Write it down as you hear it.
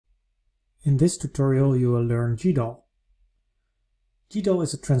In this tutorial you will learn GDAL. GDAL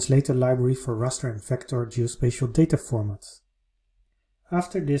is a translator library for raster and vector geospatial data formats.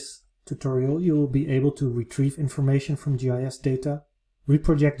 After this tutorial you will be able to retrieve information from GIS data,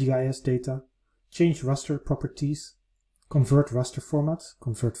 reproject GIS data, change raster properties, convert raster formats,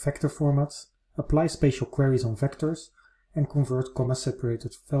 convert vector formats, apply spatial queries on vectors, and convert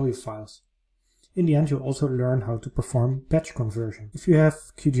comma-separated value files. In the end, you'll also learn how to perform batch conversion. If you have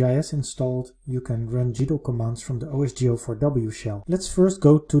QGIS installed, you can run GDAL commands from the OSGeo4W shell. Let's first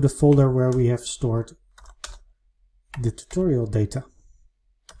go to the folder where we have stored the tutorial data.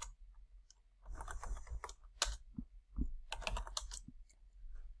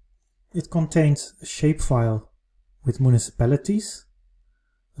 It contains a shapefile with municipalities,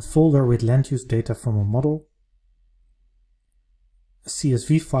 a folder with land use data from a model, a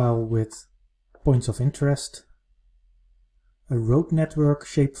CSV file with points of interest, a road network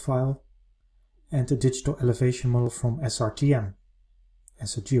shapefile, and a digital elevation model from SRTM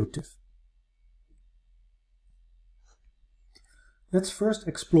as a geotiff. Let's first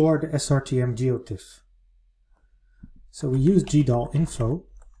explore the SRTM geotiff. So we use GDAL info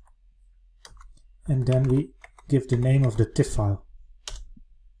and then we give the name of the TIFF file.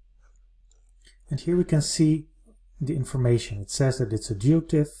 And here we can see the information. It says that it's a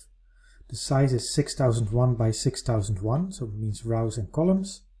geotiff. The size is 6001 by 6001, so it means rows and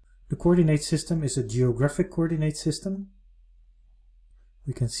columns. The coordinate system is a geographic coordinate system.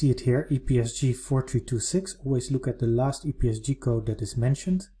 We can see it here, EPSG 4326. Always look at the last EPSG code that is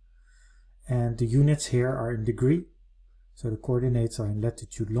mentioned. And the units here are in degree, so the coordinates are in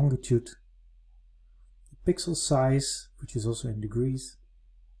latitude, longitude. The pixel size, which is also in degrees.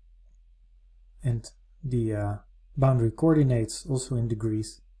 And the boundary coordinates also in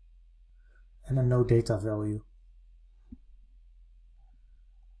degrees. And a no data value.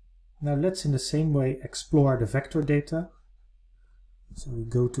 Now let's in the same way explore the vector data. So we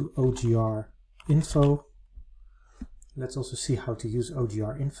go to OGR info. Let's also see how to use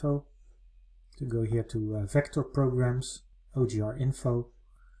OGR info. To go here to vector programs, OGR info.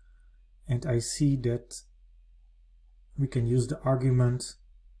 And I see that we can use the argument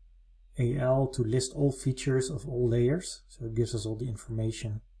AL to list all features of all layers. So it gives us all the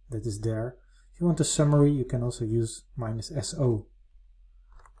information that is there. If you want a summary, you can also use -SO.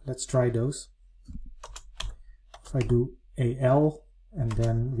 Let's try those. If I do AL and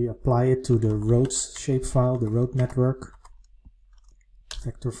then we apply it to the roads shapefile, the road network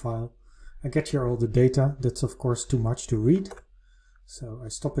vector file, I get here all the data. That's of course too much to read. So I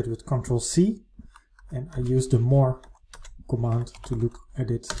stop it with Ctrl+C and I use the more command to look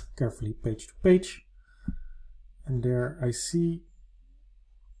at it carefully page to page. And there I see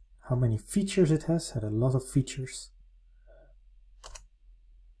how many features it has. Had a lot of features.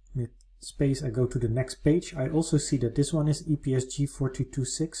 With space I go to the next page. I also see that this one is EPSG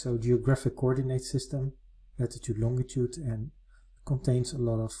 4326, so geographic coordinate system, latitude, longitude, and contains a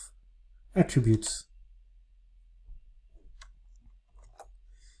lot of attributes.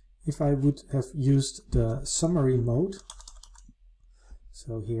 If I would have used the summary mode,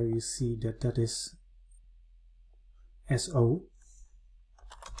 so here you see that that is SO.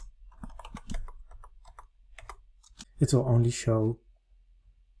 It will only show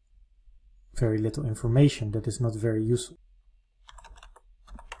very little information that is not very useful.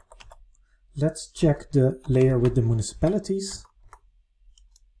 Let's check the layer with the municipalities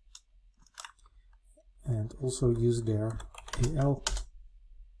and also use their AL.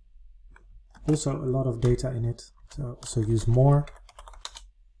 Also a lot of data in it, so also use more.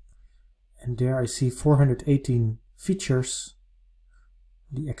 And there I see 418 features.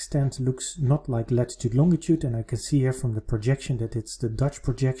 The extent looks not like latitude longitude, and I can see here from the projection that it's the Dutch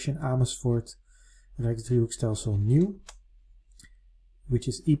projection Amersfoort Rijksdriehoekstelsel Nieuw, which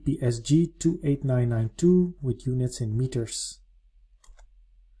is EPSG 28992 with units in meters.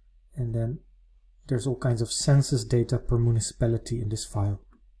 And then there's all kinds of census data per municipality in this file.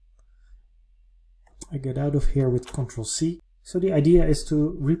 I get out of here with Ctrl+C. So the idea is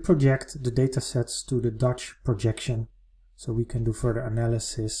to reproject the datasets to the Dutch projection, so we can do further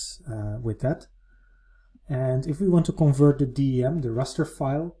analysis with that. And if we want to convert the DEM, the raster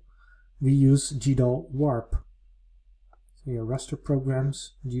file, we use GDAL-warp. So here raster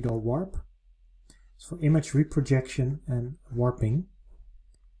programs, GDAL-warp. It's for image reprojection and warping.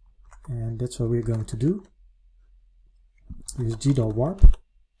 And that's what we're going to do. Use GDAL-warp.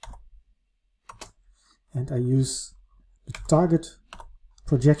 And I use the target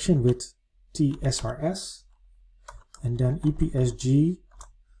projection with TSRS. And then EPSG,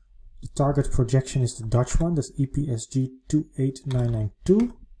 the target projection is the Dutch one, that's EPSG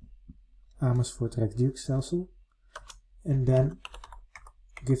 28992. Amersfoort Rijksdrukstelsel, and then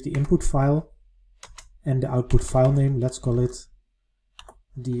give the input file and the output file name. Let's call it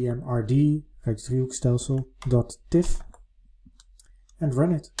DMRD Rijksdrukstelsel.tif and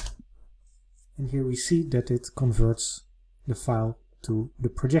run it. And here we see that it converts the file to the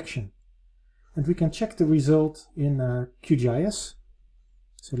projection. And we can check the result in QGIS.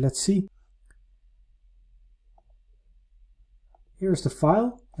 So let's see. Here's the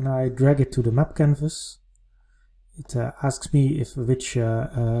file, and I drag it to the map canvas. It asks me which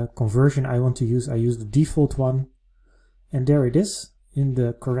conversion I want to use. I use the default one, and there it is in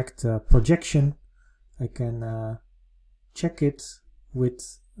the correct projection. I can check it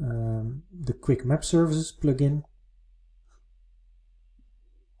with the Quick Map Services plugin.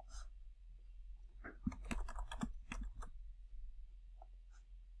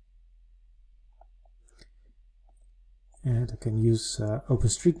 And I can use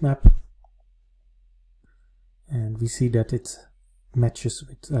OpenStreetMap, and we see that it matches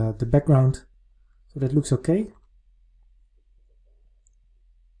with the background, so that looks okay.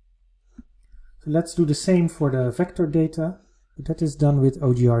 So let's do the same for the vector data. That is done with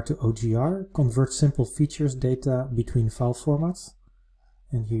OGR to OGR, convert simple features data between file formats,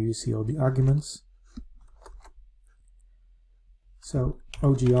 and here you see all the arguments. So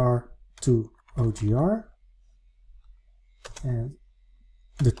OGR to OGR, and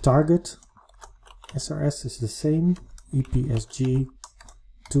the target SRS is the same, EPSG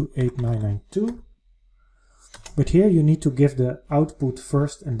 28992. But here you need to give the output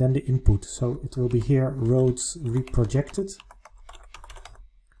first and then the input. So it will be here roads reprojected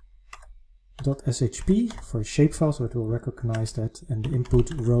 .shp for a shapefile, so it will recognize that, and the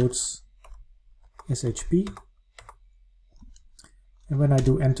input roads shp. And when I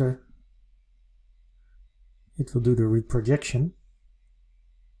do enter, it will do the reprojection.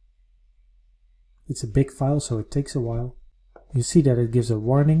 It's a big file, so it takes a while. You see that it gives a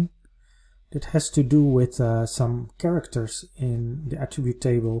warning that has to do with some characters in the attribute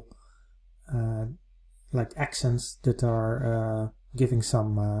table, like accents that are giving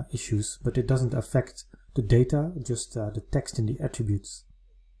some issues, but it doesn't affect the data, just the text in the attributes.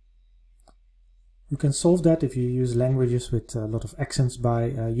 You can solve that if you use languages with a lot of accents by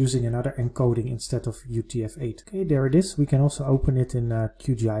using another encoding instead of UTF-8. Okay, there it is. We can also open it in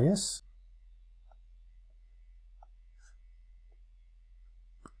QGIS.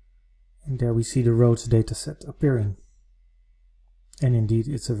 And there we see the roads dataset appearing. And indeed,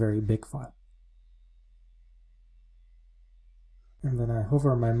 it's a very big file. And when I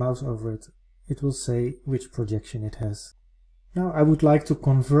hover my mouse over it, it will say which projection it has. Now I would like to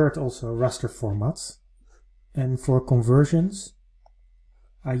convert also raster formats. And for conversions,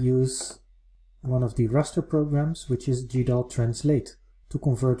 I use one of the raster programs, which is GDAL Translate, to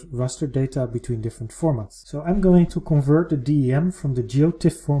convert raster data between different formats. So I'm going to convert the DEM from the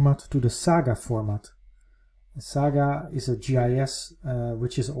GeoTIFF format to the Saga format. The Saga is a GIS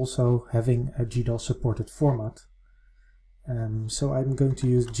which is also having a GDAL supported format. So I'm going to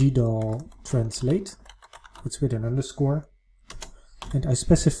use GDAL Translate. It's with an underscore. And I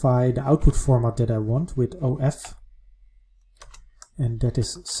specify the output format that I want with OF. And that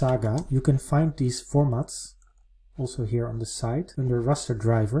is Saga. You can find these formats also here on the side under raster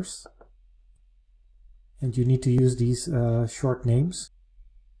drivers. And you need to use these short names.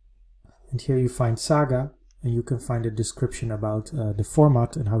 And here you find Saga, and you can find a description about the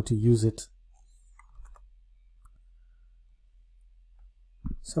format and how to use it.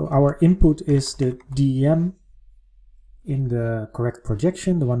 So our input is the DEM in the correct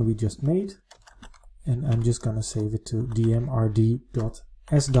projection, the one we just made. And I'm just going to save it to dmrd.sdot.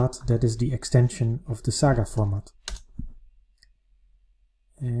 That is the extension of the Saga format.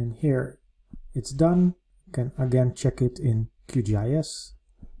 And here it's done. You can again check it in QGIS.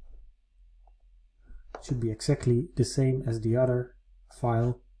 It should be exactly the same as the other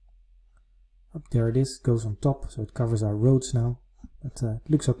file. Up there it is, goes on top, so it covers our roads now. But it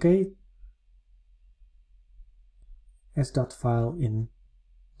looks okay. S.dot file in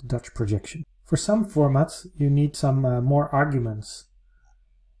the Dutch projection. For some formats you need some more arguments.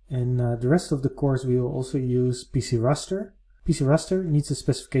 In the rest of the course we will also use PC raster. PC raster needs a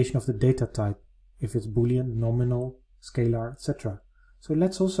specification of the data type, if it's Boolean, nominal, scalar, etc. So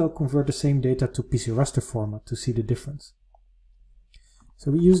let's also convert the same data to PC raster format to see the difference.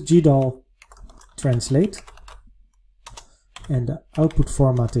 So we use GDAL Translate, and the output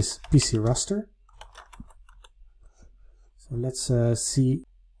format is PC raster. So let's see,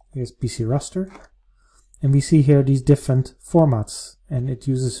 here's PC raster, and we see here these different formats, and it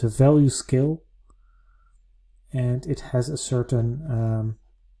uses a value scale, and it has a certain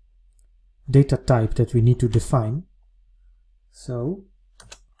data type that we need to define. So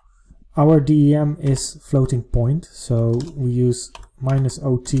our DEM is floating point, so we use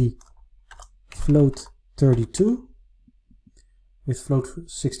 -OT float 32. With float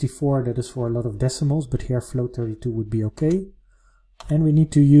 64, that is for a lot of decimals, but here float 32 would be okay. And we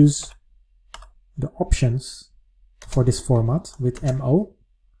need to use the options for this format with MO.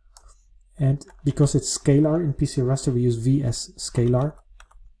 And because it's scalar in PC raster, we use V as scalar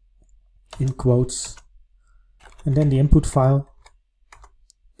in quotes. And then the input file,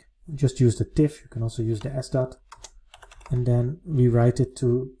 just use the TIFF, you can also use the SDOT. And then we write it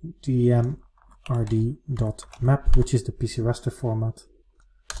to DEM_RD.map, which is the PC raster format.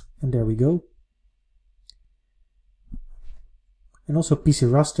 And there we go. And also PC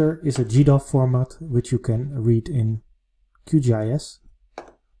raster is a GDAL format, which you can read in QGIS.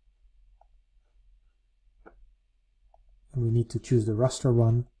 And we need to choose the raster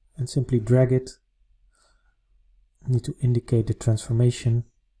one and simply drag it. We need to indicate the transformation.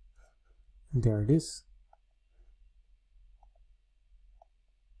 And there it is.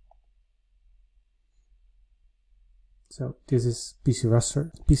 So this is PC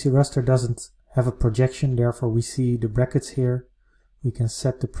raster. PC raster doesn't have a projection, therefore we see the brackets here. We can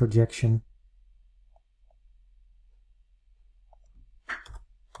set the projection.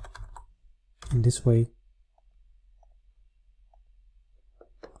 In this way.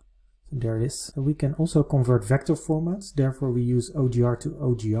 So there it is. So we can also convert vector formats, therefore we use OGR to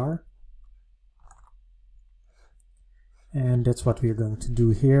OGR. And that's what we're going to do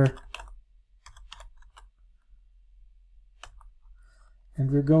here.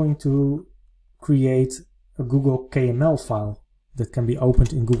 And we're going to create a Google KML file that can be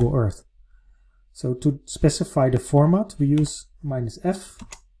opened in Google Earth. So to specify the format, we use -F,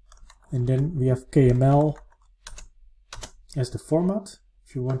 and then we have KML as the format.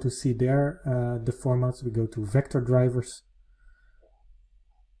 If you want to see there the formats, we go to vector drivers,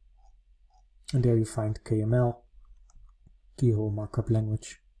 and there you find KML, keyhole markup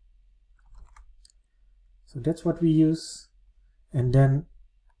language. So that's what we use. And then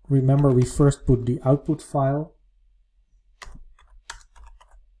remember, we first put the output file.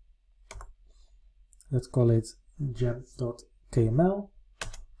 Let's call it gem.kml.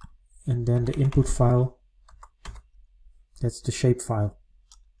 And then the input file, that's the shape file.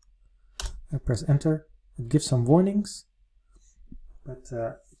 I press enter. It gives some warnings, but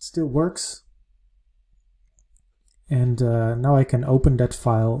it still works. And now I can open that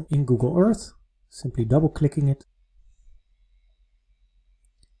file in Google Earth, simply double clicking it.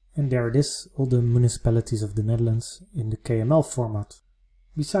 And there it is, all the municipalities of the Netherlands in the KML format.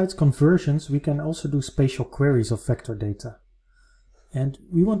 Besides conversions, we can also do spatial queries of vector data. And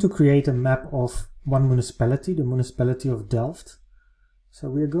we want to create a map of one municipality, the municipality of Delft. So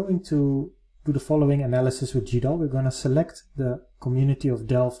we're going to do the following analysis with GDAL. We're going to select the community of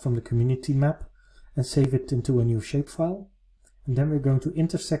Delft from the community map and save it into a new shapefile. And then we're going to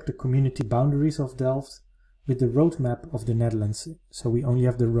intersect the community boundaries of Delft with the road map of the Netherlands, so we only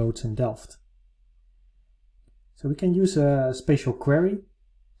have the roads in Delft. So we can use a spatial query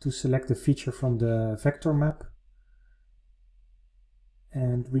to select a feature from the vector map,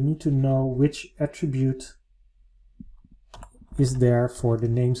 and we need to know which attribute is there for the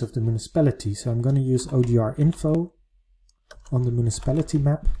names of the municipality. So I'm going to use OGR info on the municipality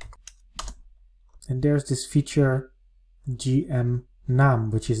map, and there's this feature GM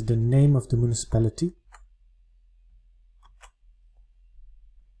naam, which is the name of the municipality.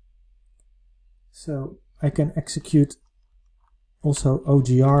 So I can execute also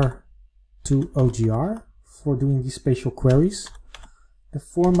OGR to OGR for doing these spatial queries. The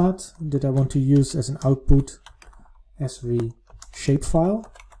format that I want to use as an output, SRE shapefile.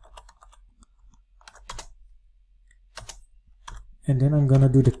 And then I'm going to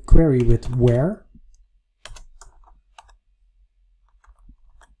do the query with where.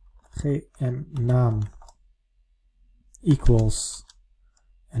 GM naam equals,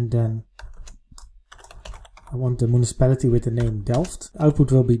 and then I want the municipality with the name Delft.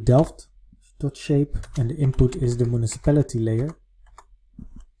 Output will be Delft.shape, and the input is the municipality layer.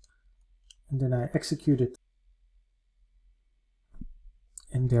 And then I execute it.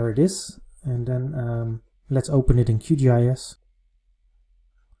 And there it is. And then let's open it in QGIS.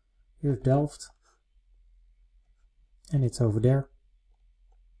 Here's Delft. And it's over there.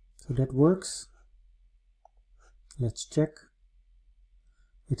 So that works. Let's check.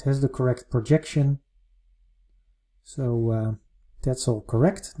 It has the correct projection. So that's all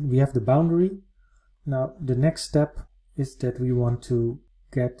correct. We have the boundary. Now the next step is that we want to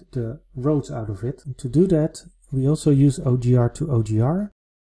get the roads out of it. And to do that, we also use OGR to OGR.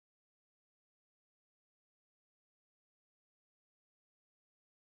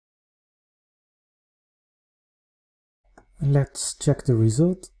 And let's check the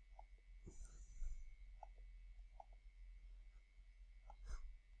result.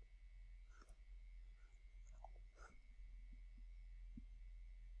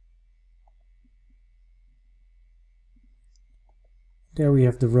 There we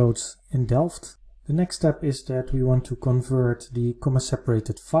have the roads in Delft. The next step is that we want to convert the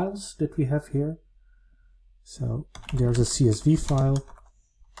comma-separated files that we have here. So there's a CSV file,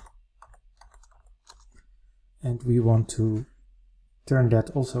 and we want to turn that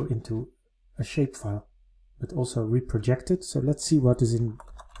also into a shapefile, but also reproject it. So let's see what is in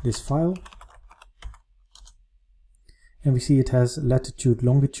this file. And we see it has latitude,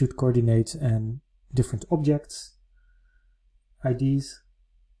 longitude coordinates and different objects, IDs,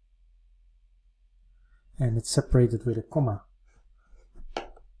 and it's separated with a comma.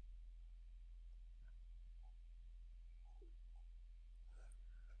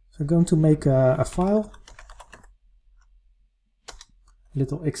 So I'm going to make a file, a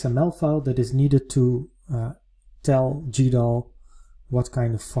little XML file that is needed to tell GDAL what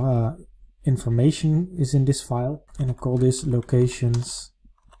kind of information is in this file, and I call this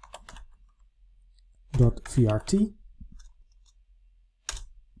locations.vrt.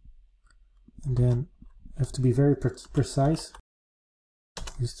 And then I have to be very precise.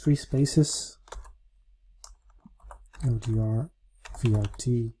 Use 3 spaces. OGR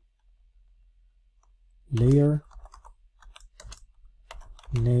VRT layer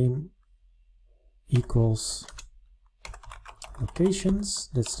name equals locations.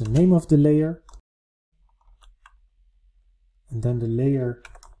 That's the name of the layer. And then the layer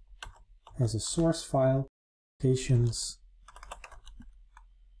has a source file,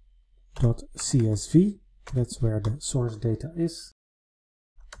 locations.csv. That's where the source data is.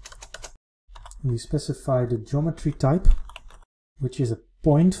 We specify the geometry type, which is a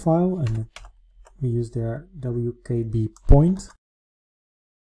point file, and we use there WKB point.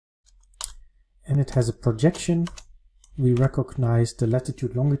 And it has a projection. We recognize the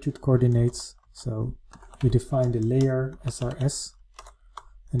latitude longitude coordinates, so we define the layer SRS,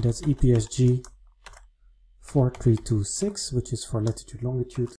 and that's EPSG 4326, which is for latitude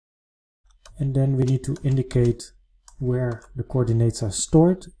longitude. And then we need to indicate where the coordinates are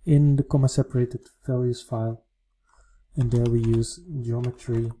stored in the comma separated values file, and there we use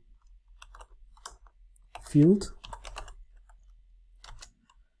geometry field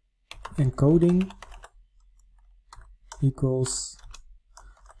encoding equals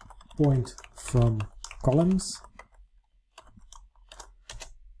point from columns.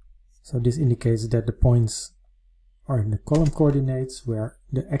 So this indicates that the points are in the column coordinates, where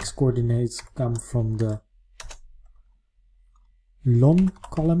the x coordinates come from the lon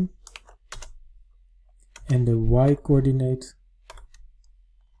column and the y coordinate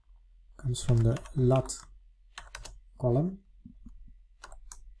comes from the lat column.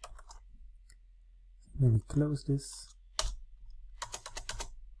 Then we close this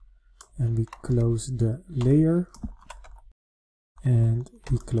and we close the layer and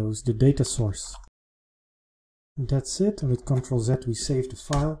we close the data source. And that's it, and with Ctrl Z we save the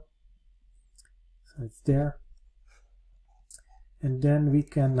file, so it's there. And then we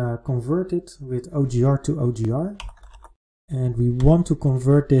can convert it with OGR to OGR, and we want to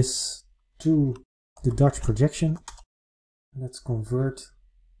convert this to the Dutch projection. Let's convert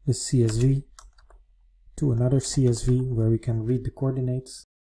the CSV to another CSV where we can read the coordinates,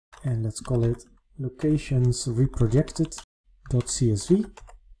 and let's call it locations reprojected.csv.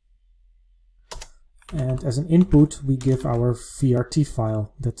 And as an input we give our VRT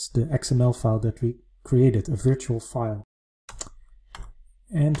file, that's the XML file that we created, a virtual file.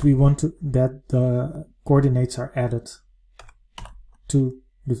 And we want that the coordinates are added to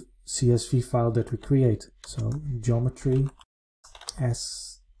the CSV file that we create. So geometry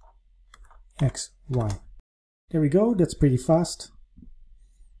s x y. There we go, that's pretty fast.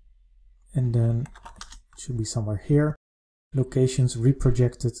 And then it should be somewhere here. Locations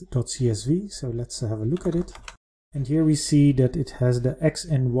reprojected.csv. So let's have a look at it. And here we see that it has the x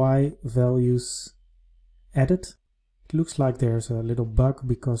and y values added. It looks like there's a little bug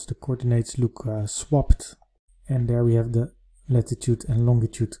because the coordinates look swapped. And there we have the latitude and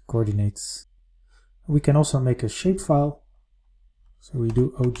longitude coordinates. We can also make a shapefile. So we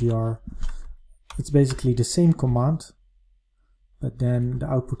do OGR. It's basically the same command, but then the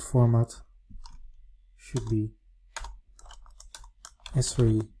output format should be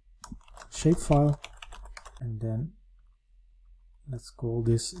S3 shapefile, and then let's call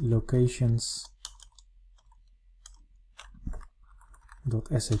this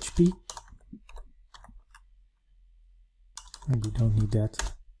locations.shp. and we don't need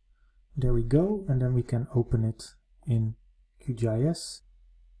that. There we go, and then we can open it in QGIS.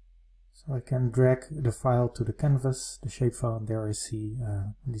 So I can drag the file to the canvas, the shapefile, and there I see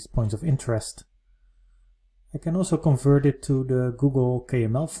these points of interest. I can also convert it to the Google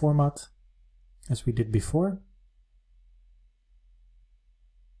KML format, as we did before.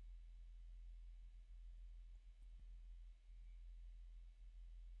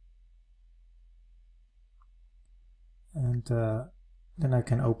 And then I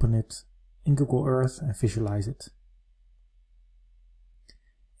can open it in Google Earth and visualize it.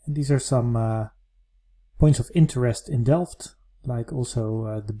 And these are some points of interest in Delft, like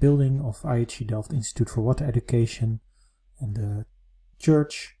also the building of IHE Delft Institute for Water Education and the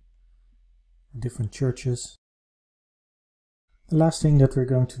church, different churches. The last thing that we're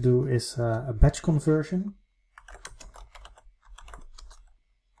going to do is a batch conversion.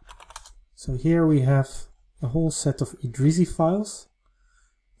 So here we have a whole set of Idrisi files.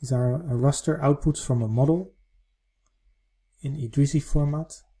 These are raster outputs from a model in Idrisi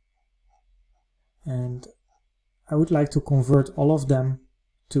format. And I would like to convert all of them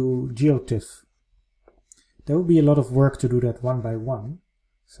to GeoTIFF. There will be a lot of work to do that one by one.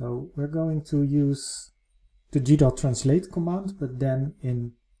 So we're going to use the GDAL translate command, but then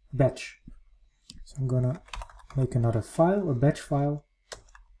in batch. So I'm going to make another file, a batch file.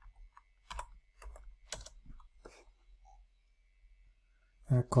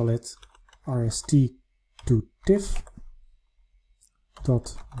 And I call it rst to tiff.bat,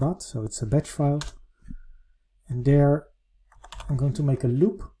 so it's a batch file. And there I'm going to make a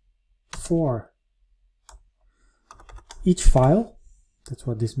loop for each file. That's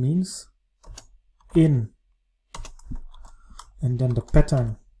what this means. In, and then the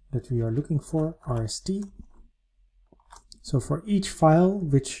pattern that we are looking for, rst. So for each file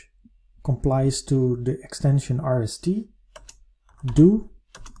which complies to the extension rst, do,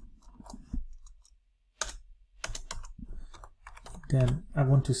 then I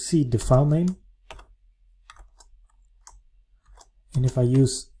want to see the file name. And if I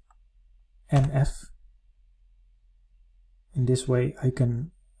use nf, in this way I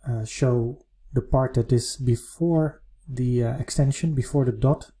can show the part that is before the extension, before the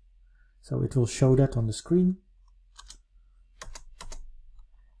dot. So it will show that on the screen.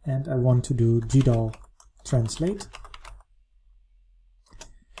 And I want to do GDAL translate.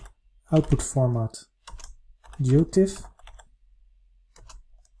 Output format GeoTIFF.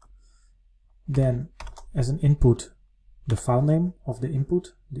 Then as an input the file name of the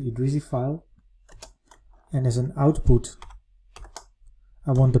input, the Idrisi file. And as an output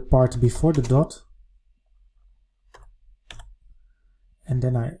I want the part before the dot. And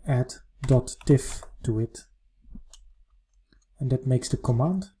then I add .tiff to it. And that makes the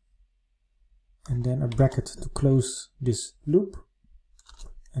command. And then a bracket to close this loop.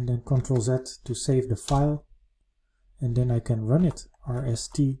 And then Ctrl Z to save the file. And then I can run it,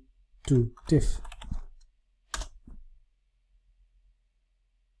 rst to tiff.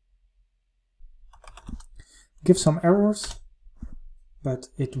 Give some errors, but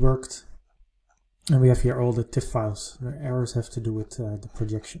it worked. And we have here all the TIFF files. The errors have to do with the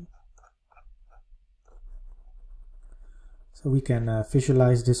projection. So we can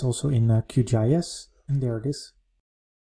visualize this also in QGIS, and there it is.